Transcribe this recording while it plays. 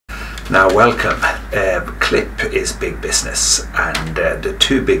Now welcome. Clip is big business, and the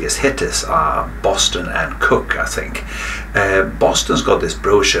two biggest hitters are Boston and Cook, I think. Boston's got this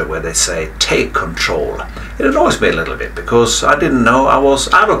brochure where they say take control. It annoys me a little bit because I didn't know I was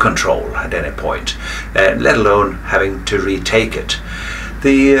out of control at any point, let alone having to retake it.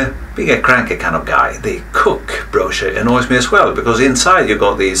 Being a cranky kind of guy, the Cook brochure annoys me as well, because inside you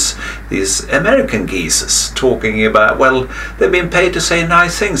got these American geezers talking about, well, they've been paid to say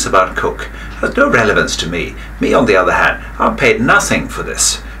nice things about Cook. Has no relevance to me. Me, on the other hand, I'm paid nothing for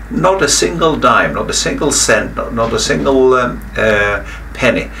this. Not a single dime, not a single cent, not a single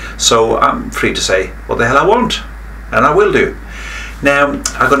penny. So I'm free to say what the hell I want, and I will do. Now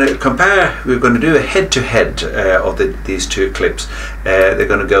I'm going to compare. We're going to do a head-to-head of these two clips. They're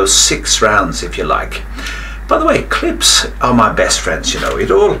going to go 6 rounds, if you like. By the way, clips are my best friends, you know it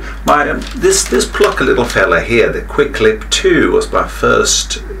all. This plucker little fella here, the Quick Clip 2, was my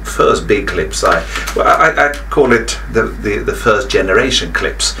first big clips. I call it the first generation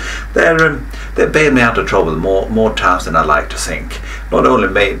clips. They bailed me out of trouble more times than I like to think. Not only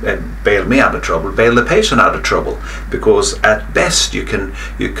bail me out of trouble, bail the patient out of trouble, because at best you can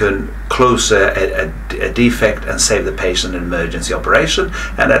close a defect and save the patient an emergency operation,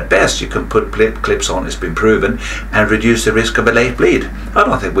 and at best you can put clips on, it's been proven, and reduce the risk of a late bleed. I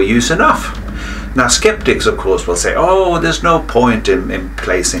don't think we use enough. Now skeptics of course will say, oh, there's no point in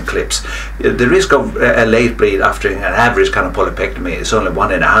placing clips. The risk of a late bleed after an average kind of polypectomy is only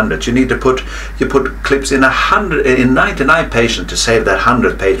 1 in 100. You need to put clips in 99 patients to save that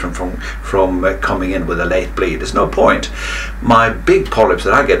 100th patient from coming in with a late bleed. There's no point. My big polyps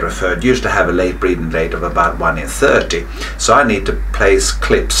that I get referred used to have a late bleeding rate of about 1 in 30. So I need to place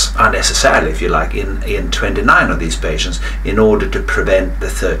clips unnecessarily, if you like, in 29 of these patients in order to prevent the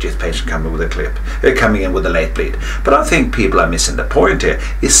 30th patient coming with a clip. Coming in with a late bleed. But I think people are missing the point here.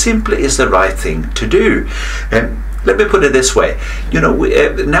 It simply is the right thing to do. Let me put it this way, you know,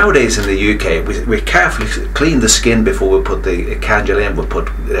 nowadays in the UK we carefully clean the skin before we put the cannula in. We put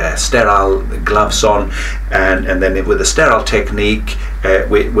sterile gloves on, and then with a sterile technique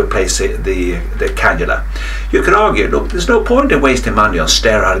we place the cannula. You could argue, look, there's no point in wasting money on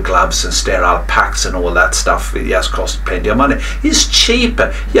sterile gloves and sterile packs and all that stuff. It just costs plenty of money. It's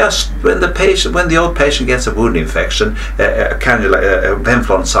cheaper. Yes, when the old patient gets a wound infection, a cannula, a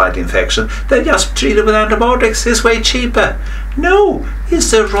Venflon site infection, they just treat it with antibiotics. It's way cheaper. No,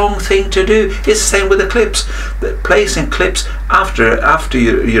 it's the wrong thing to do. It's the same with the clips. Placing clips after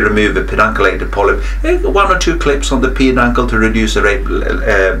you remove a pedunculated polyp, 1 or 2 clips on the peduncle to reduce the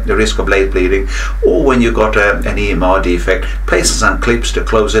risk of late bleeding, or when you've got an EMR defect, placing some clips to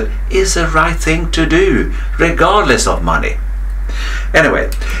close it is the right thing to do, regardless of money. Anyway,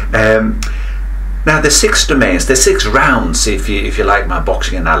 now the 6 domains, the 6 rounds, if you like my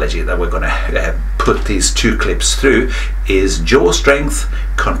boxing analogy, that we're going to put these 2 clips through, is jaw strength,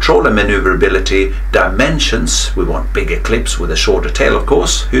 control and maneuverability, dimensions. We want bigger clips with a shorter tail, of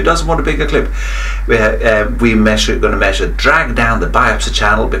course. Who doesn't want a bigger clip? We're going to measure drag down the biopsy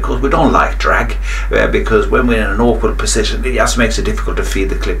channel, because we don't like drag, because when we're in an awkward position it just makes it difficult to feed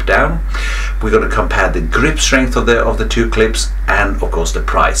the clip down. We're going to compare the grip strength of the 2 clips, and of course the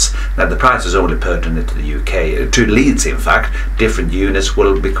price. Now the price is only pertinent to the UK, to Leeds in fact. Different units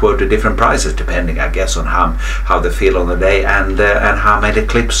will be quoted different prices depending, I guess, on how they feel on the day, and how many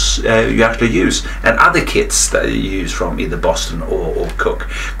clips you actually use, and other kits that you use from either Boston or Cook.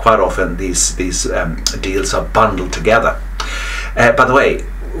 Quite often these deals are bundled together. By the way,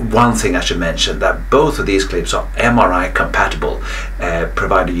 one thing I should mention, that both of these clips are MRI compatible,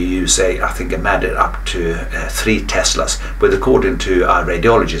 provided you use I think a magnet up to 3 Teslas, but according to our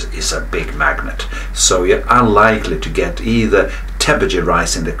radiologists it's a big magnet, so you're unlikely to get either temperature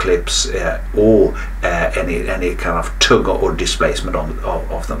rise in the clips or any kind of tug or displacement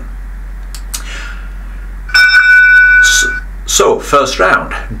of them. So first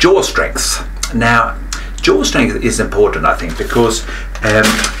round, jaw strength. Now jaw strength is important, I think, because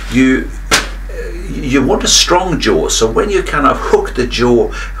you want a strong jaw. So when you kind of hook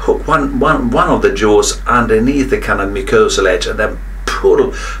one of the jaws underneath the kind of mucosal edge, and then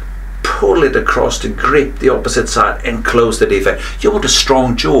pull it across to grip the opposite side and close the defect. You want a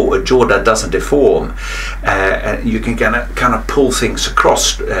strong jaw, a jaw that doesn't deform, and you can kind of pull things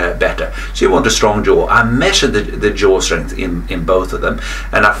across better. So you want a strong jaw. I measured the jaw strength in both of them,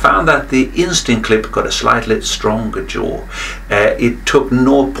 and I found that the Instinct clip got a slightly stronger jaw. It took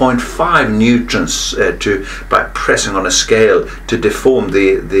 0.5 newtons by pressing on a scale to deform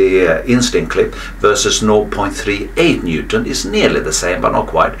the Instinct clip, versus 0.38 newton is nearly the same but not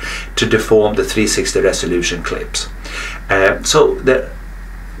quite to deform the 360 resolution clips. So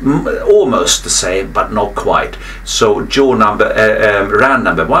almost the same, but not quite. So round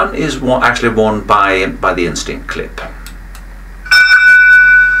number 1 is actually won by the instinct clip.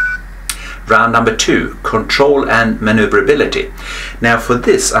 Round number 2, control and maneuverability. Now for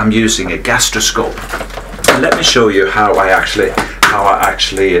this I'm using a gastroscope. Let me show you how I actually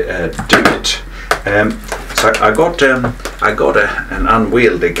do it. So I got an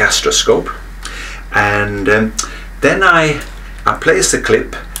unwieldy gastroscope, and then I place the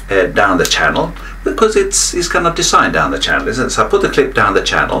clip down the channel, because it's kind of designed down the channel, isn't it? So I put the clip down the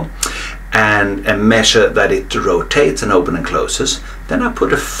channel and measure that it rotates and opens and closes. Then I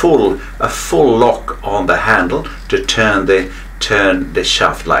put a full lock on the handle to turn the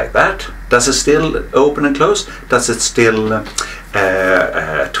shaft like that. Does it still open and close? Does it still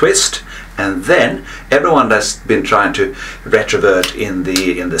twist? And then everyone that's been trying to retrovert in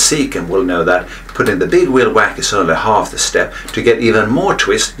the Seacom will know that putting the big wheel whack is only half the step. To get even more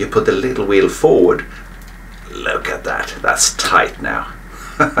twist, you put the little wheel forward. Look at that, that's tight now.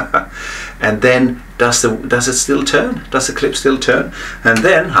 And then does it still turn? Does the clip still turn? And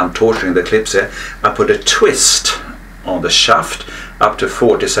then I'm torturing the clips here. I put a twist on the shaft up to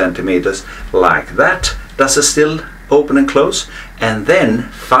 40 centimeters like that. Does it still open and close? And then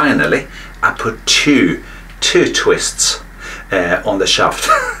finally I put two twists on the shaft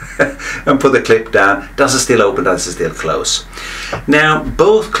and put the clip down. Does it still open? Does it still close? Now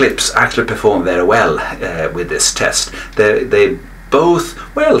both clips actually perform very well with this test. They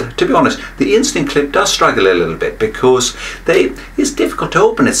both, well, to be honest, the instinct clip does struggle a little bit because it's difficult to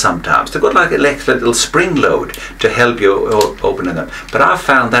open it sometimes. They've got like a little spring load to help you opening them. But I've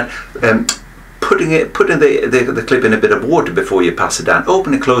found that putting the clip in a bit of water before you pass it down,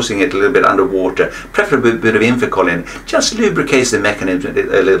 opening and closing it a little bit underwater, preferably with a bit of Inficol in, just lubricates the mechanism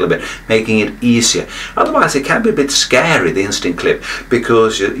a little bit, making it easier. Otherwise it can be a bit scary, the instinct clip,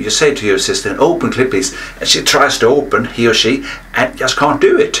 because you say to your assistant, open clip please, and she tries to open, he or she, and just can't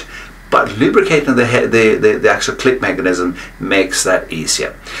do it. But lubricating the actual clip mechanism makes that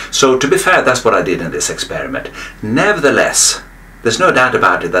easier. So to be fair, that's what I did in this experiment. Nevertheless, there's no doubt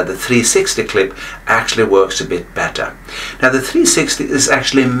about it that the 360 clip actually works a bit better. Now the 360 is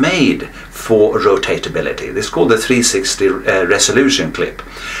actually made for rotatability. It's called the 360 resolution clip.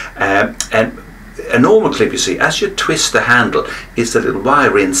 And a normal clip, you see, as you twist the handle, it's the little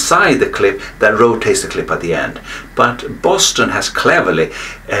wire inside the clip that rotates the clip at the end. But Boston has cleverly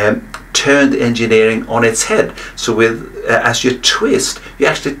turned the engineering on its head. So as you twist, you're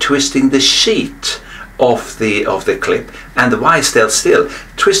actually twisting the sheet of the clip, and the wire stays still.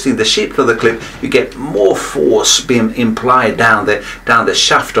 Twisting the sheet of the clip, you get more force being implied down the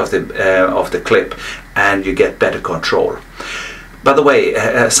shaft of the clip, and you get better control. By the way,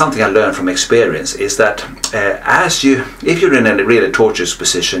 something I learned from experience is that if you're in a really tortuous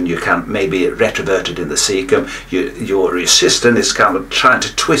position, you can maybe retrovert it in the Seacom. Your assistant is kind of trying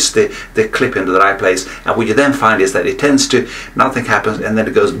to twist the clip into the right place, and what you then find is that it tends to, nothing happens, and then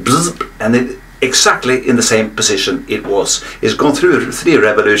it goes bzzz, and it exactly in the same position it was. It's gone through 3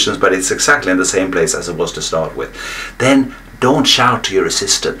 revolutions, but it's exactly in the same place as it was to start with. Then don't shout to your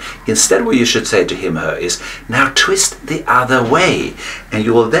assistant. Instead, what you should say to him or her is, now twist the other way. And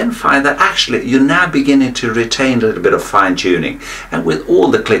you will then find that actually you're now beginning to retain a little bit of fine tuning. And with all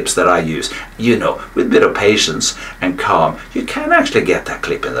the clips that I use, you know, with a bit of patience and calm, you can actually get that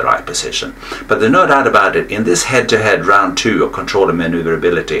clip in the right position. But there's no doubt about it, in this head-to-head round 2 of control and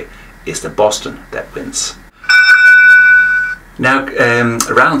maneuverability, is the Boston that wins. Now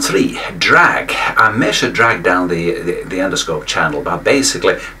round 3, drag. I measure drag down the endoscope channel by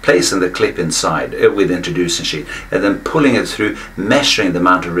basically placing the clip inside with the introducing sheet and then pulling it through, measuring the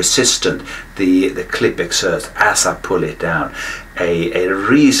amount of resistance the clip exerts as I pull it down. A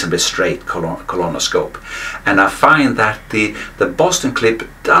reasonably straight colonoscope, and I find that the Boston clip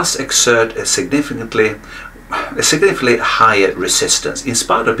does exert a significantly higher resistance, in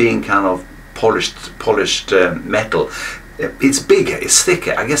spite of being kind of polished metal. It's bigger, it's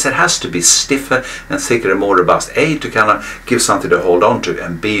thicker. I guess it has to be stiffer and thicker and more robust. A, to kind of give something to hold on to,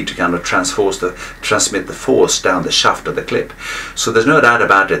 and B, to kind of transmit the force down the shaft of the clip. So there's no doubt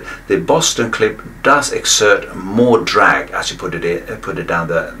about it. The Boston clip does exert more drag as you put it down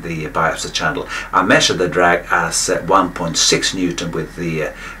the biopsy channel. I measured the drag as 1.6 Newton with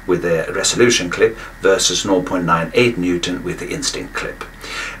the resolution clip versus 0.98 Newton with the instinct clip.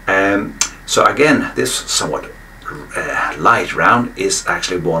 So again, this somewhat light round is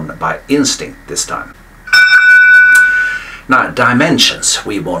actually won by instinct this time. Now, dimensions.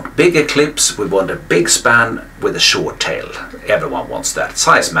 We want bigger clips, we want a big span with a short tail. Everyone wants that.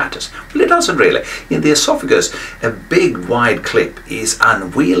 Size matters. Well, it doesn't really. In the esophagus, a big wide clip is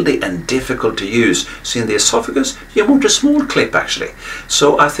unwieldy and difficult to use. So in the esophagus, you want a small clip actually.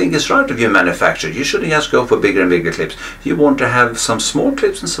 So I think it's right of your manufacturer. You shouldn't just go for bigger and bigger clips. You want to have some small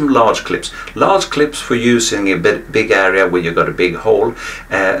clips and some large clips. Large clips for using a big area where you've got a big hole.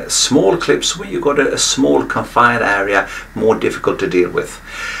 Small clips where you've got a small confined area, more difficult to deal with.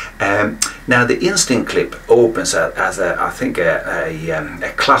 Now the Instinct clip opens as I think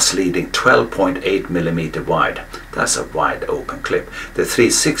a class leading 12.8 millimeter wide. That's a wide open clip. The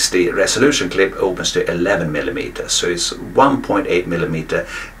 360 resolution clip opens to 11 millimeters, so it's 1.8 millimeter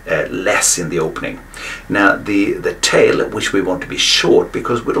less in the opening. Now the tail, which we want to be short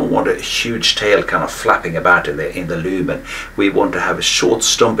because we don't want a huge tail kind of flapping about in the lumen. We want to have a short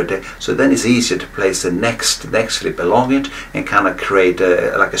stumper tail, so then it's easier to place the next clip along it and kind of create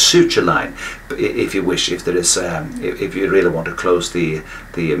like a suture line, if you wish, if there is if you really want to close the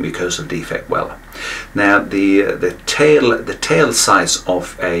mucosal defect well. Now the tail size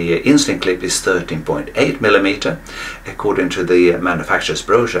of a Instinct clip is 13.8 millimeter according to the manufacturer's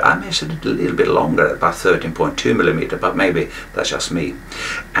brochure. I measured it a little bit longer, about 13.2 millimeter, but maybe that's just me.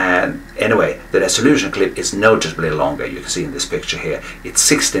 And anyway, the resolution clip is noticeably longer. You can see in this picture here, it's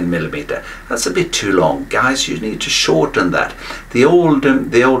 16 millimeter. That's a bit too long, guys. You need to shorten that. The old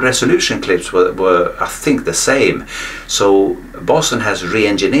resolution clips were I think the same. So Boston has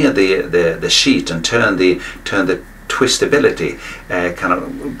re-engineered the sheet and turned the twistability, kind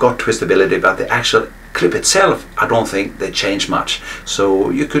of got twistability, but the actual clip itself, I don't think they changed much. So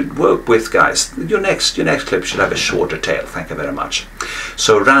you could work with, guys, your next clip should have a shorter tail. Thank you very much.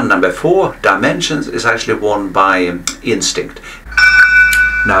 So round number 4, dimensions, is actually won by Instinct.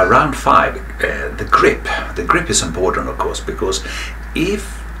 Now round 5, the grip. The grip is important, of course, because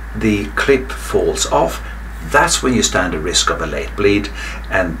if the clip falls off, that's when you stand a risk of a late bleed,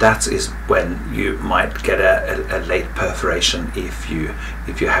 and that is when you might get a late perforation if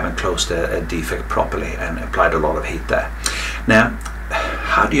you haven't closed a defect properly and applied a lot of heat there. Now,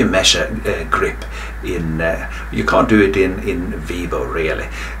 how do you measure grip? You can't do it in vivo really.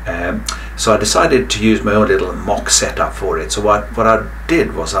 So I decided to use my own little mock setup for it. So what I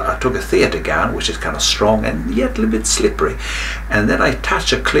did was I took a theatre gown, which is kind of strong and yet a little bit slippery, and then I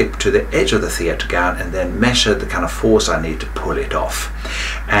attached a clip to the edge of the theatre gown and then measured the kind of force I need to pull it off.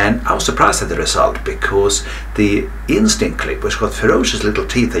 And I was surprised at the result, because the Instinct clip, which got ferocious little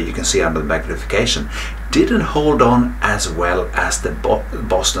teeth that you can see under the magnification, didn't hold on as well as the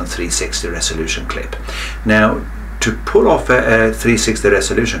Boston 360 resolution clip. Now, to pull off a 360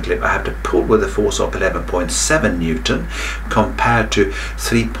 resolution clip, I have to pull with a force of 11.7 Newton compared to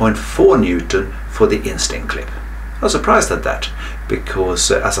 3.4 Newton for the Instinct clip. I was surprised at that,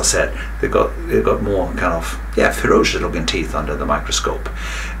 because as I said, they got more kind of ferocious looking teeth under the microscope.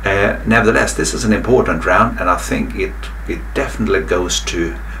 Nevertheless, this is an important round, and I think it definitely goes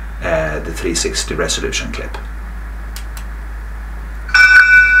to the 360 resolution clip.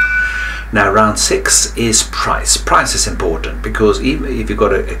 Now round 6 is price. Price is important, because even if you've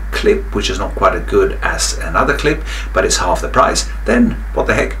got a clip which is not quite as good as another clip, but it's half the price, then what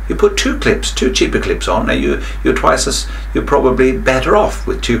the heck, you put two cheaper clips on, and you're probably better off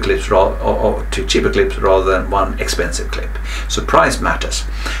with two cheaper clips rather than one expensive clip. So price matters.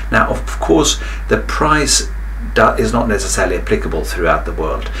 Now of course the price is not necessarily applicable throughout the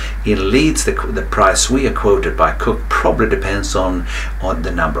world. In Leeds, the price we are quoted by Cook probably depends on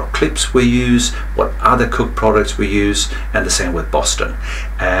the number of clips we use, what other Cook products we use, and the same with Boston.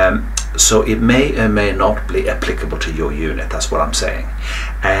 So it may or may not be applicable to your unit. That's what I'm saying.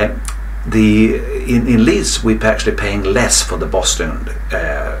 In Leeds, we're actually paying less for the Boston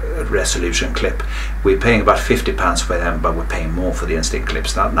resolution clip. We're paying about £50 for them, but we're paying more for the Instinct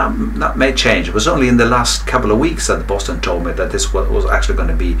clips. Now that may change. It was only in the last couple of weeks that Boston told me that this was actually going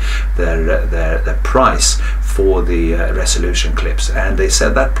to be the price for the resolution clips, and they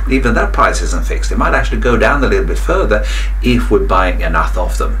said that even that price isn't fixed. It might actually go down a little bit further if we're buying enough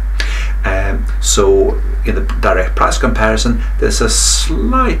of them. So in the direct price comparison, there's a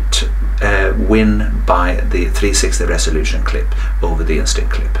slight win by the 360 resolution clip over the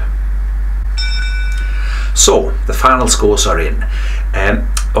Instinct clip. So the final scores are in.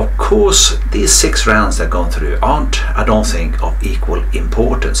 Of course, these 6 rounds that I've gone through aren't, I don't think, of equal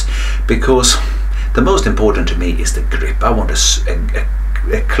importance, because the most important to me is the grip. I want a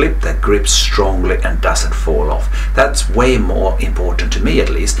a clip that grips strongly and doesn't fall off. That's way more important to me, at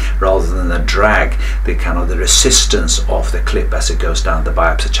least, rather than the drag, the kind of the resistance of the clip as it goes down the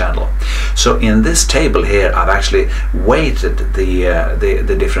biopsy channel. So in this table here, I've actually weighted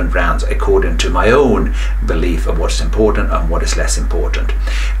the different rounds according to my own belief of what's important and what is less important.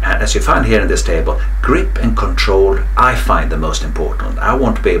 And as you find here in this table, grip and control I find the most important. I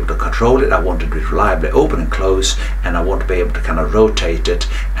want to be able to control it, I want it to be reliably open and close, and I want to be able to kind of rotate it,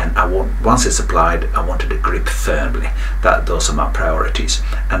 and once it's applied, I want it to grip firmly. Those are my priorities.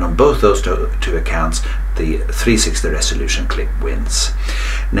 And on both those two accounts, the 360 resolution clip wins.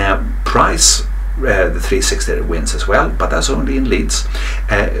 Now, price, the 360 wins as well, but that's only in leads.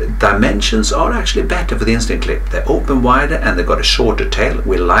 Dimensions are actually better for the instant clip. They open wider and they've got a shorter tail.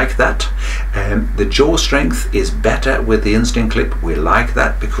 We like that. The jaw strength is better with the instant clip. We like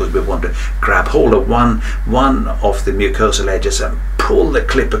that because we want to grab hold of one of the mucosal edges and pull the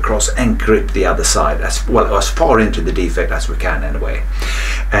clip across and grip the other side as far into the defect as we can anyway.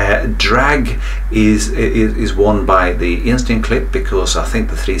 Drag is won by the instant clip because I think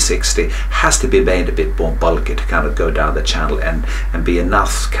the 360 has to be made a bit more bulky to kind of go down the channel and be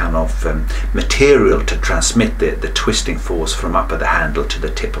enough kind of material to transmit the twisting force from up at the handle to the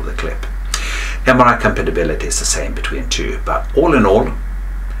tip of the clip. MRI compatibility is the same between two, but all in all,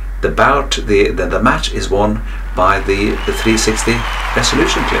 the match is won by the 360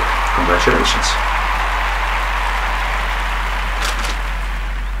 resolution clip. Congratulations.